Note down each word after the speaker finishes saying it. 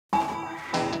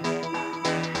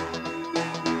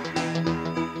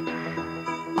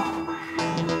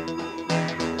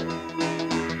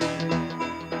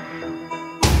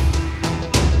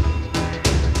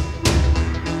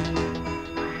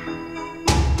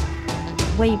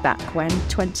Way back when,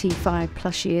 25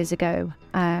 plus years ago,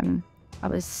 I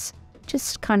was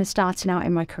just kind of starting out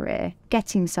in my career,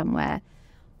 getting somewhere.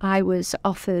 I was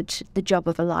offered the job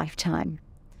of a lifetime,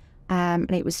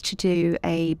 and it was to do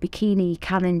a bikini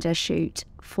calendar shoot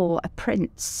for a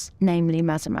prince, namely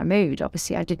Mazher Mahmood.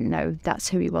 Obviously, I didn't know that's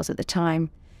who he was at the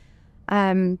time.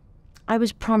 I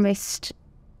was promised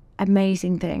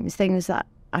amazing things that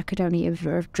I could only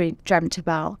ever have dreamt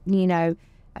about, you know,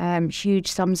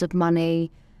 huge sums of money,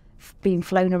 being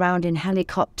flown around in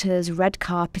helicopters, red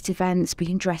carpet events,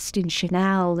 being dressed in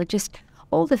Chanel, just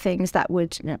all the things that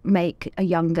would make a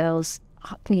young girl's,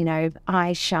 you know,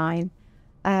 eyes shine.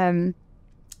 I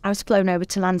was flown over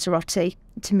to Lanzarote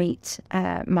to meet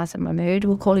Mazher Mahmood.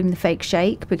 We'll call him the fake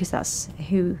sheikh because that's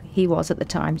who he was at the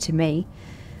time to me.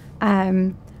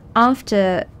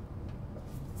 After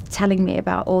telling me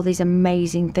about all these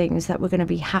amazing things that were going to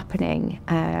be happening,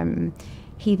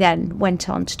 he then went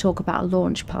on to talk about a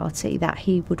launch party that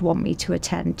he would want me to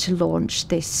attend to launch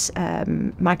this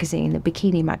magazine, the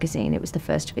bikini magazine. It was the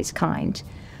first of its kind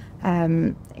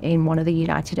in one of the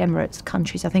United Emirates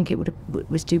countries. I think it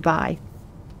was Dubai.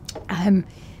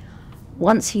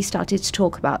 Once he started to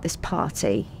talk about this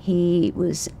party, he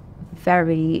was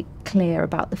very clear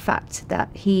about the fact that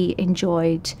he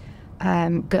enjoyed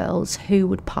girls who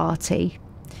would party.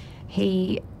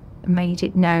 He made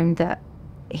it known that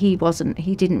he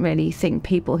didn't really think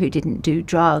people who didn't do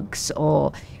drugs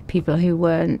or people who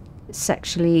weren't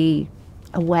sexually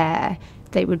aware,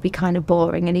 they would be kind of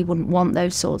boring, and he wouldn't want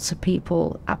those sorts of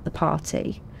people at the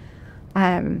party.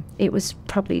 It was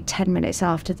probably 10 minutes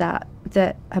after that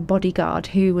that a bodyguard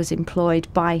who was employed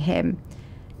by him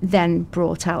then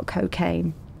brought out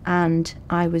cocaine, and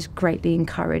I was greatly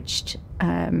encouraged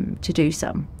to do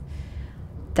some.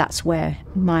 That's where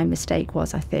my mistake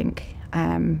was, I think.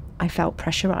 I felt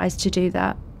pressurised to do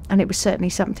that, and it was certainly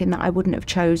something that I wouldn't have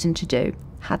chosen to do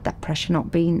had that pressure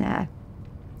not been there.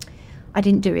 I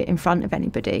didn't do it in front of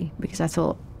anybody because I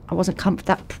thought I wasn't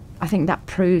comfortable. I think that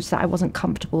proves that I wasn't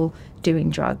comfortable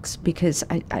doing drugs, because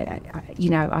I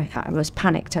was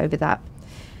panicked over that.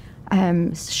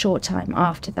 Short time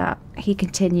after that, he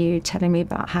continued telling me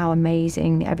about how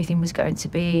amazing everything was going to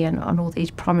be and all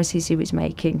these promises he was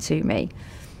making to me.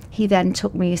 He then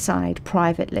took me aside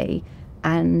privately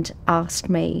and asked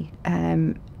me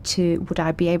would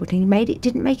I be able to. He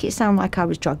didn't make it sound like I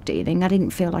was drug dealing. I didn't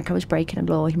feel like I was breaking a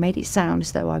law. He made it sound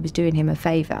as though I was doing him a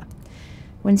favour.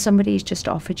 When somebody's just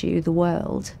offered you the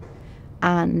world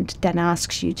and then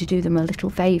asks you to do them a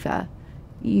little favour,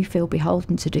 you feel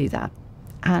beholden to do that.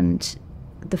 And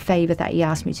the favour that he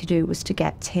asked me to do was to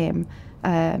get him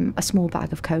a small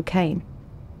bag of cocaine.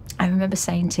 I remember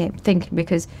saying to him, thinking,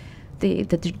 because the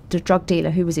drug dealer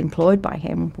who was employed by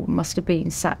him must have been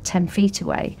sat 10 feet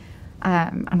away,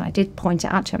 and I did point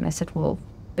it out to him. I said, well,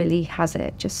 Billy has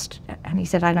it, and he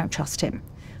said, I don't trust him.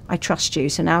 I trust you.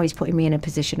 So now he's putting me in a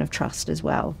position of trust as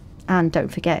well. And don't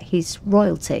forget, he's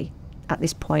royalty at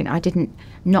this point. I didn't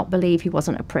not believe he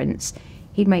wasn't a prince.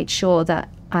 He made sure that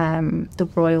the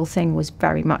royal thing was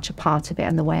very much a part of it,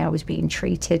 and the way I was being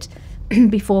treated.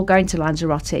 Before going to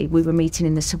Lanzarote, we were meeting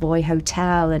in the Savoy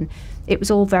Hotel, and it was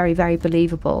all very, very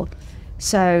believable.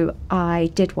 So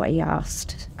I did what he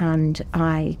asked, and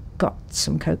I got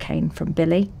some cocaine from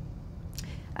Billy.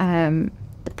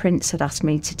 The prince had asked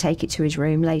me to take it to his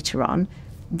room later on.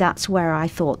 That's where I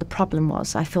thought the problem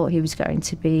was. I thought he was going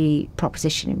to be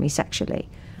propositioning me sexually,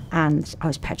 and I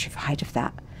was petrified of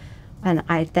that. And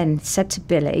I then said to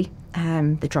Billy,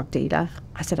 the drug dealer,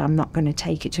 I said, I'm not going to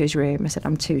take it to his room. I said,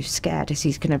 I'm too scared. As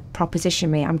he's going to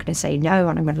proposition me, I'm going to say no,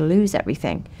 and I'm going to lose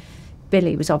everything.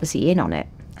 Billy was obviously in on it.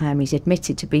 He's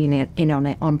admitted to being in on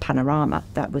it on Panorama.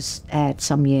 That was aired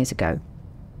some years ago.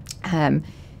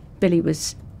 Billy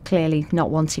was clearly not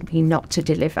wanting me not to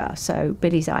deliver. So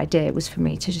Billy's idea was for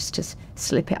me to just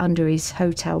slip it under his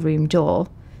hotel room door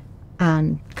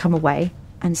and come away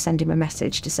and send him a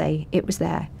message to say it was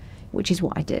there, which is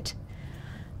what I did.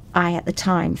 I, at the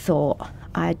time, thought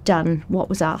I had done what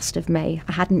was asked of me.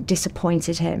 I hadn't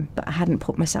disappointed him, but I hadn't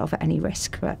put myself at any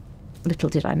risk. But little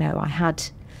did I know I had.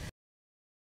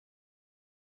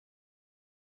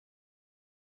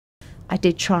 I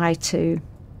did try to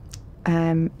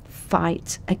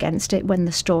fight against it when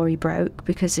the story broke,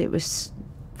 because it was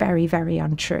very, very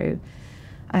untrue.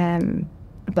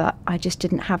 But I just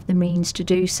didn't have the means to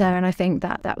do so, and I think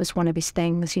that was one of his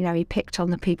things. You know, he picked on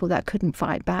the people that couldn't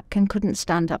fight back and couldn't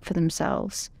stand up for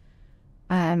themselves.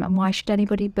 And why should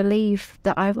anybody believe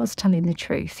that I was telling the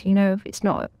truth? You know,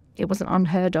 it wasn't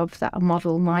unheard of that a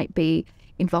model might be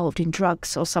involved in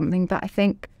drugs or something, but I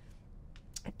think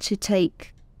to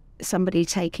take somebody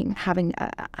having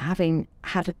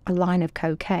had a line of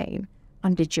cocaine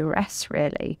under duress,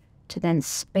 really, to then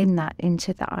spin that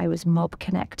into that I was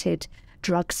mob-connected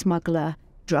drug smuggler,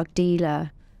 drug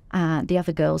dealer. The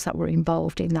other girls that were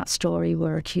involved in that story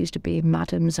were accused of being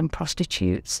madams and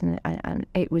prostitutes, and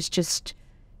it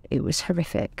was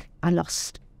horrific. I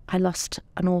lost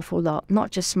an awful lot,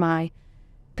 not just my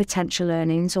potential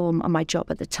earnings or my job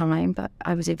at the time, but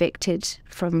I was evicted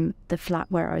from the flat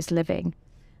where I was living.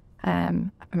 I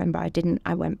remember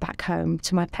I went back home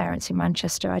to my parents in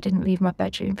Manchester. I didn't leave my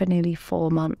bedroom for nearly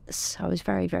 4 months. I was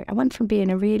I went from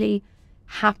being a really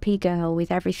happy girl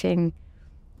with everything,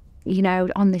 you know,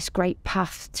 on this great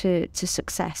path to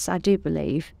success, I do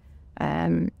believe,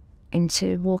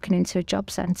 into walking into job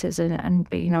centres and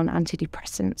being on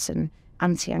antidepressants and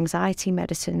anti-anxiety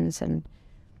medicines. And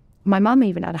my mum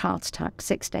even had a heart attack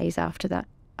 6 days after that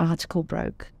article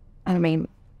broke. And I mean,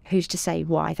 who's to say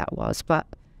why that was, but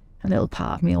a little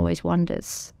part of me always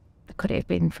wonders, could it have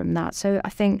been from that? So I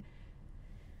think,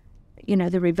 you know,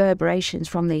 the reverberations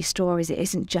from these stories, it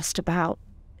isn't just about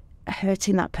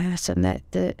hurting that person, that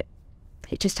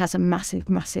it just has a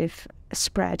massive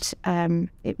spread.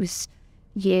 It was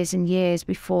years and years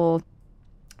before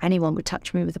anyone would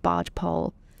touch me with a barge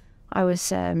pole. I was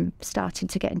starting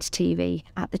to get into TV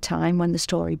at the time when the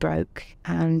story broke,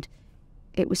 and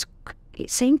it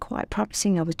seemed quite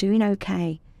promising. I was doing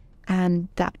okay, and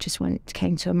that just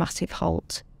came to a massive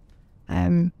halt.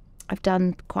 I've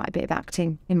done quite a bit of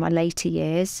acting in my later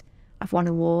years. I've won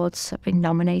awards. I've been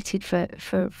nominated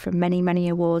for many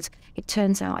awards. It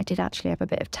turns out I did actually have a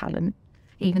bit of talent,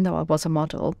 even though I was a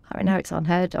model. I know it's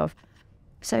unheard of.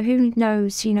 So who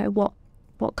knows, you know,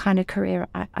 what kind of career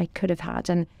I could have had.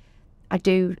 And I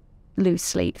do lose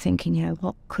sleep thinking, you know,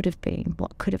 what could have been,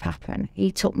 what could have happened. He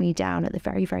took me down at the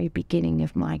very beginning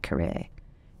of my career.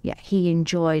 Yet he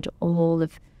enjoyed all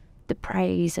of the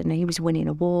praise, and he was winning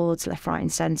awards left, right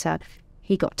and centre.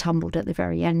 He got tumbled at the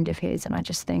very end of his, and I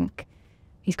just think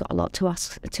he's got a lot to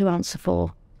answer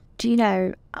for. Do you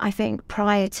know, I think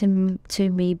prior to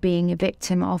me being a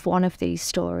victim of one of these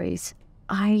stories,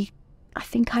 I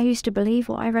think I used to believe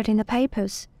what I read in the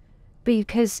papers,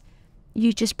 because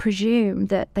you just presume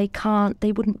that they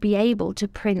wouldn't be able to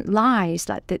print lies,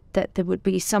 like that there would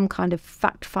be some kind of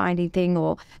fact-finding thing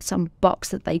or some box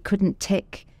that they couldn't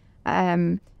tick,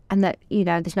 and that, you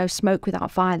know, there's no smoke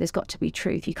without fire, there's got to be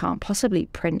truth. You can't possibly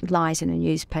print lies in a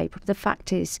newspaper. But the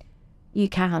fact is, you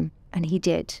can, and he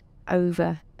did,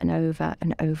 over and over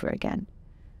and over again.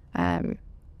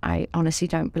 I honestly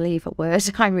don't believe a word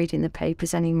I'm reading the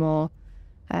papers anymore.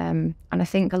 And I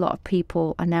think a lot of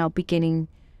people are now beginning,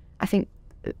 I think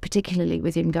particularly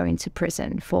with him going to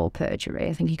prison for perjury,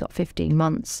 I think he got 15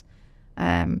 months,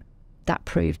 that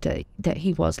proved that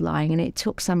he was lying. And it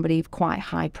took somebody of quite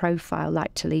high profile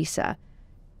like Talisa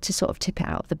to sort of tip it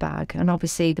out of the bag. And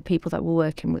obviously the people that were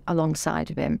working alongside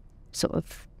of him sort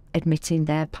of admitting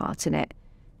their part in it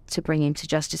to bring him to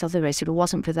justice. Otherwise, if it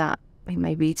wasn't for that,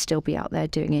 maybe he'd still be out there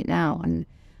doing it now. And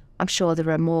I'm sure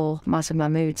there are more Mazher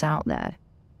Mahmoods out there.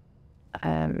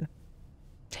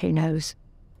 Who knows?